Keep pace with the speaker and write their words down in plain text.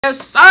Yes,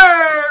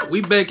 sir!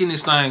 We back in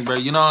this thing, bro.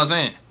 You know what I'm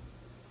saying?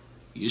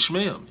 You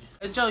smell me.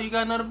 Hey, Joe, you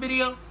got another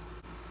video?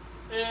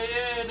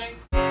 Yeah, nigga.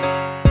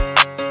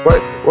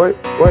 Wait,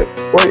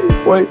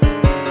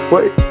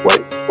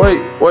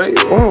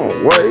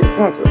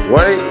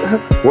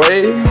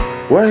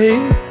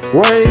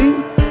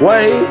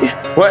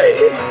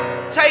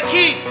 Take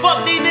heat,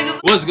 fuck these niggas.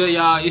 What's good,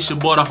 y'all? It's your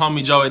boy, the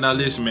homie Joey. Now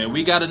listen, man,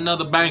 we got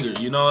another banger.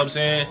 You know what I'm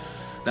saying?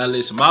 Now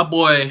listen, my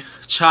boy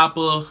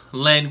Choppa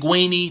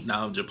Languini.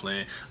 Nah, I'm just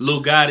playing.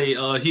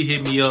 Lougotti, he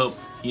hit me up.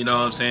 You know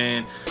what I'm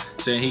saying?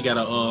 Saying he got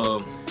a,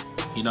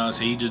 you know what I'm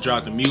saying? He just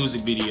dropped a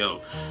music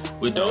video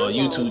with the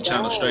YouTube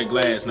channel Straight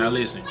Glass. Now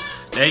listen,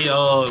 they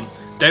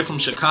from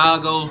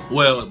Chicago.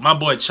 Well, my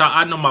boy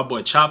I know my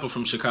boy Choppa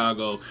from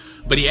Chicago,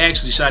 but he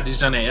actually shot this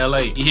done in LA.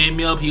 He hit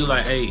me up, he was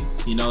like, hey,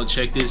 you know,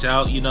 check this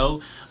out, you know,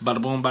 bada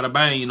boom, bada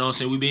bang, you know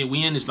what I'm saying?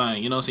 We in this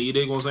thing, you know what I'm saying? You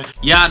dig what I'm saying?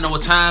 Y'all know what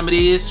time it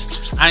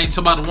is. I ain't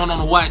talking about the one on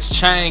the watch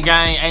chain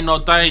gang, ain't no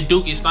thing,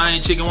 Dookie, thing,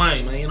 chicken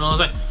wing, man, you know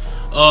what I'm saying?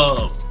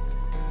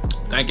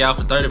 Thank y'all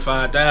for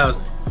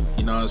 35,000,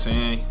 you know what I'm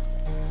saying?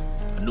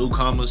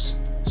 Newcomers,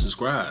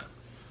 subscribe.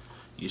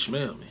 You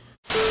smell me.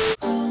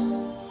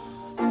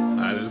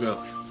 Alright, let's go.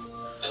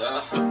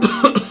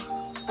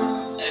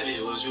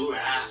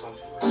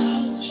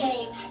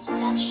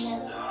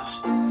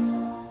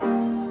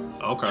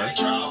 Okay.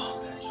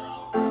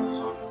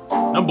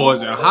 Them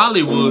boys in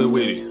Hollywood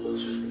with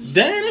it.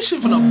 Damn, this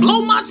shit finna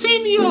blow my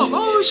TV up.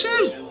 Oh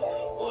shit.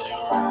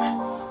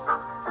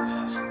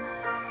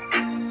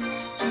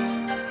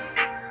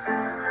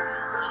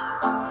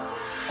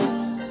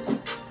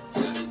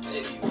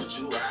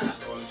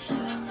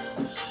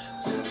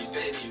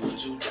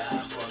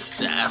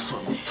 Die for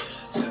me.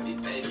 Tell me,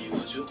 baby,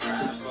 would you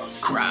cry for me?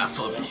 Cry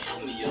for me.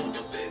 Put me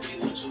over, baby,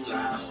 would you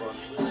lie for me?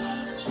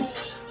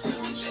 Tell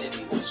me, baby,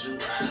 would you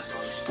ride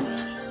for me?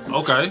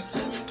 Okay.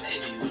 Tell me,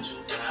 baby, would you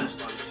die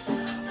for me?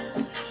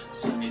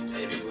 Tell me,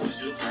 baby, would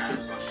you cry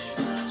for me?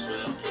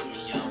 Put me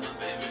over,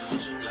 baby,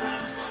 would you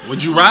lie for me?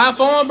 Would you ride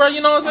for him, bro?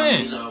 You know what I'm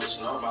saying?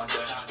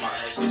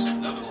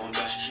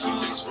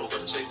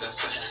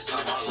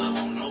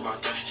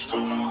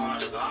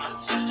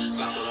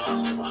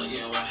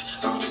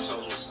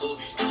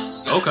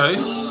 Okay.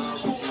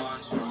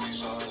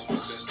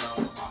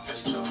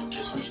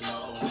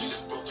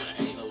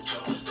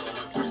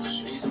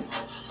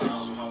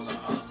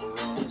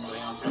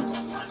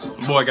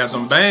 Boy got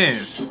some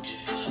bands.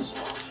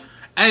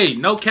 Hey,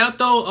 no cap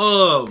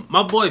though.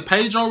 My boy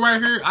Pedro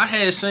right here. I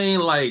had seen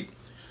like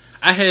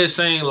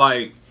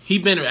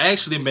he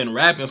actually been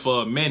rapping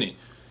for a minute.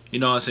 You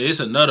know what I'm saying? It's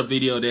another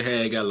video that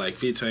had got like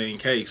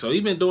 15K. So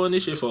he been doing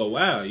this shit for a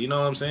while. You know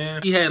what I'm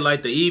saying? He had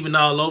like the even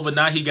all over.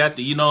 Now he got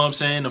the, you know what I'm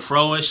saying, the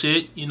fro and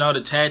shit. You know,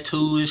 the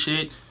tattoo and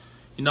shit.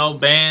 You know,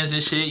 bands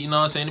and shit. You know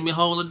what I'm saying? Let me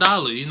hold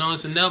 $1. You know what I'm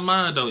saying? Never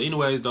mind though.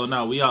 Anyways though,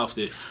 nah, we off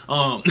there.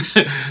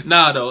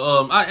 Nah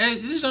though.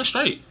 He's just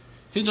straight.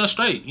 He's just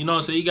straight. You know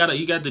what I'm saying?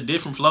 He got the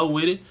different flow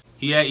with it.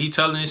 He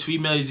telling his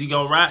female, is he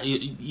gonna ride?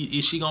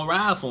 Is she gonna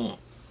ride for him?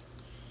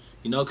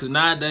 You know, because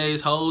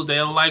nowadays, hoes, they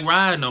don't like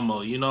riding no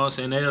more. You know what I'm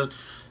saying? They'll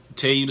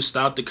tell you to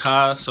stop the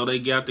car, so they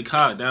get out the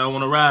car. They don't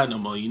want to ride no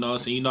more. You know what I'm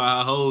saying? You know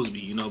how hoes be,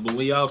 you know. But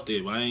we off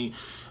there. I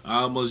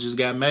almost just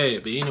got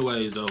mad. But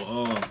anyways, though,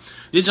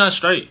 this John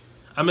straight.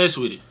 I mess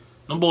with it.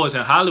 Them boys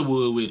in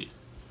Hollywood with it.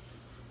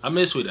 I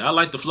mess with it. I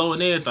like the flow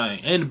and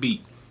everything. And the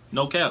beat.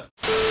 No cap.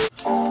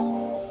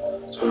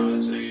 Bro,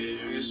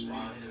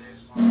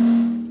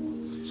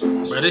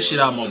 this shit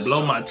I'm gonna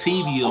blow my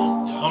TV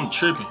up. I'm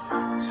tripping.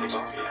 Take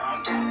off, yeah,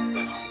 I'm done.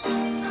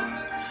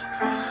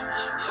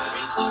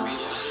 Tell me,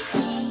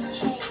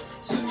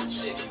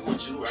 baby,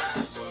 would you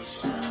ride for me?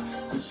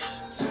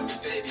 Tell me,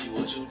 baby,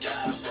 would you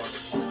die for me?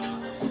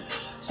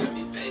 Tell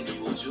me, baby,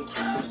 would you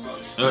cry for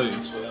me? Hey.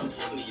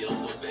 Put me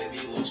over, baby,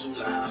 would you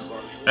lie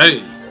for me?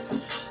 Hey.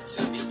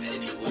 Tell me,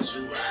 baby, would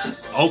you ride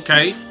for me?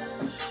 Okay.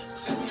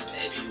 Tell me,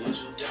 baby, would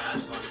you die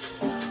for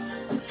me?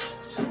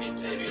 Tell me,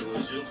 baby,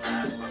 would you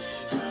cry for me?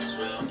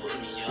 Put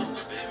me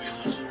over, baby,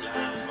 would you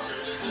lie for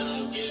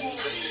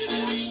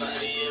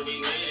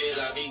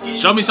me?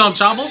 Show me some,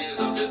 Choppa.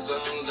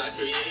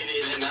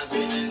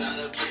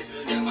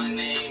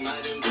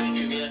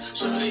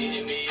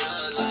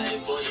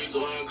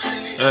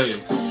 Hey.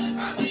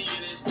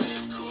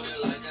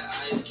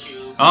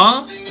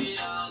 Huh?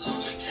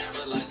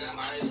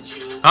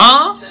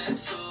 Huh?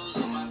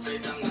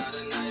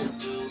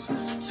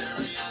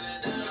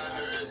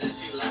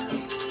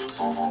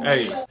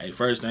 Hey,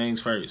 first things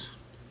first.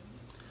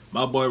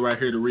 My boy right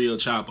here, the real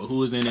Choppa.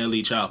 Who is in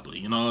LE Choppa?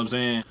 You know what I'm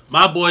saying?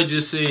 My boy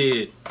just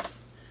said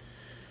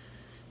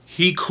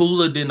he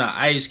cooler than an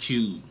ice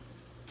cube.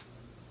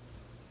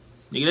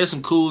 Nigga, that's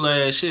some cool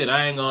ass shit.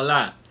 I ain't gonna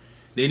lie.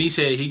 Then he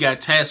said he got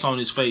tats on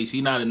his face.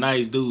 He not a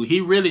nice dude. He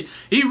really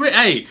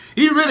flowing.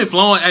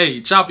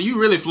 Hey, Choppa, you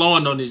really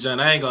flowing on this joint.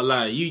 I ain't gonna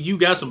lie. You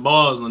got some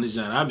balls on this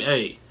joint. I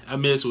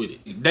mess with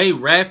it. They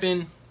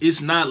rapping.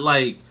 It's not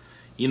like,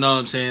 you know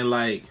what I'm saying,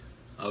 like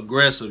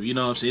aggressive. You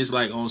know what I'm saying? It's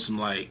like on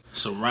some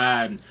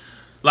riding.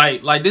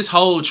 like this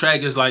whole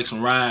track is like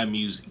some ride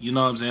music. You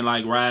know what I'm saying?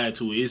 Like ride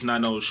to it. It's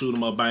not no shoot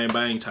 'em up, bang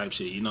bang type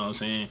shit. You know what I'm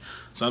saying?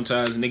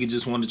 Sometimes nigga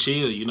just want to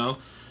chill. You know.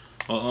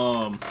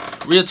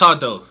 But real talk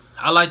though,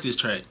 I like this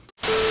track.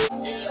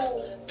 Yeah,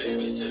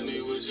 baby, tell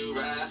me would you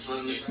ride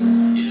for me?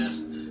 Yeah,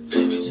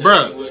 baby, tell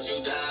Bruh, me would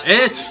you die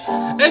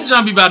for me? that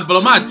jump be about to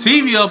blow my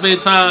TV up at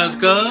times,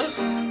 cuz.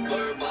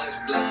 Bird box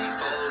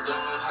blindfold, don't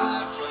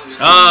hide from me.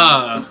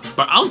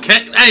 But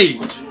okay, hey,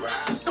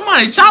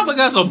 somebody Choppa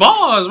got some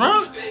bars,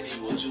 bro. Baby,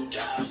 would you die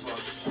for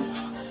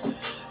me?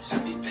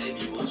 Tell me,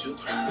 baby, would you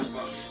cry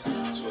for me?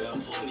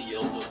 12 pull me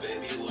over,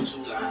 baby, would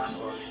you lie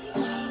for me?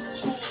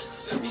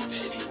 Tell me,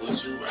 baby,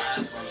 would you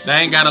ride for me? They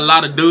ain't got a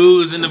lot of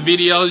dudes in the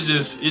video. It's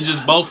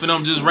just both of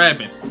them just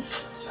rapping.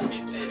 Tell me,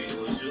 baby,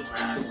 would you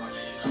cry for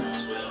me?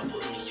 12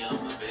 pull me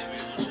over, baby,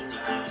 would you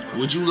lie for me?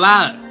 Would you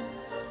lie?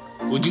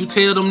 Would you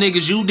tell them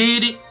niggas you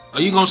did it? Or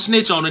you gonna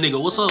snitch on the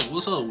nigga? What's up?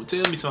 What's up? Well,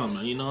 tell me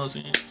something, you know what I'm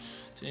saying?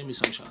 Tell me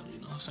something, you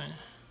know what I'm saying?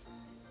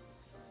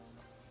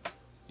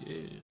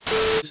 Yeah.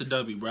 It's a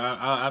W, bro.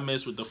 I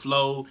mess with the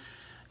flow.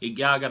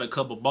 Y'all got a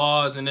couple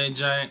bars in that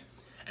joint.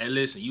 And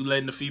listen, you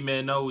letting the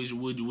female know would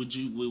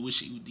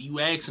you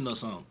asking her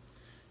something?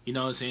 You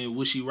know what I'm saying?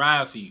 Would she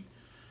ride for you?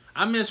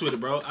 I mess with it,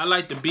 bro. I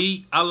like the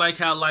beat. I like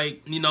how,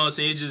 like, you know what I'm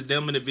saying, it's just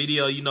them in the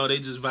video, you know, they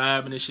just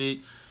vibing and shit.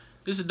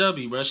 This is a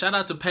W, bro. Shout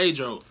out to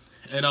Pedro.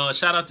 And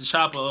shout out to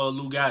Choppa,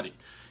 lougotti.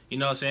 You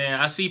know what I'm saying?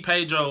 I see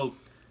Pedro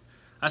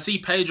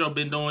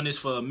been doing this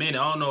for a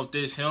minute. I don't know if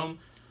this him.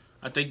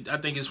 I think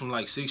it's from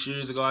like 6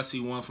 years ago. I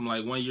see one from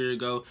like 1 year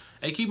ago.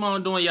 Hey, keep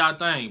on doing y'all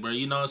thing, bro.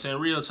 You know what I'm saying?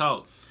 Real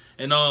talk.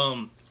 And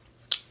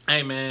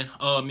hey man,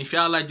 if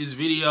y'all like this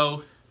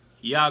video,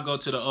 y'all go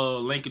to the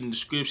link in the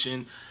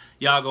description.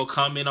 Y'all go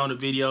comment on the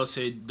video,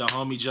 say the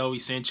homie Joey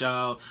sent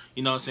y'all.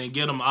 You know what I'm saying?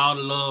 Give them all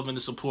the love and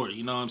the support.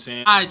 You know what I'm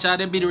saying? Alright, y'all,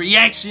 that be the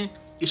reaction.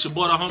 It's your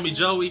boy, the homie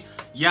Joey.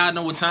 Y'all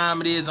know what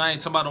time it is. I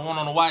ain't talking about the one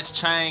on the watch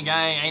chain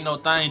gang. Ain't no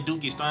thing,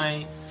 Dookie's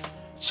thing.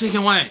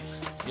 Chicken wing.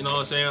 You know what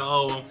I'm saying?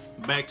 Oh,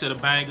 back to the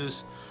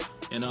bangers.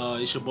 And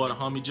it's your boy, the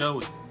homie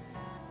Joey.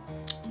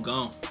 I'm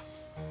gone.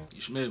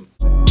 You smell me.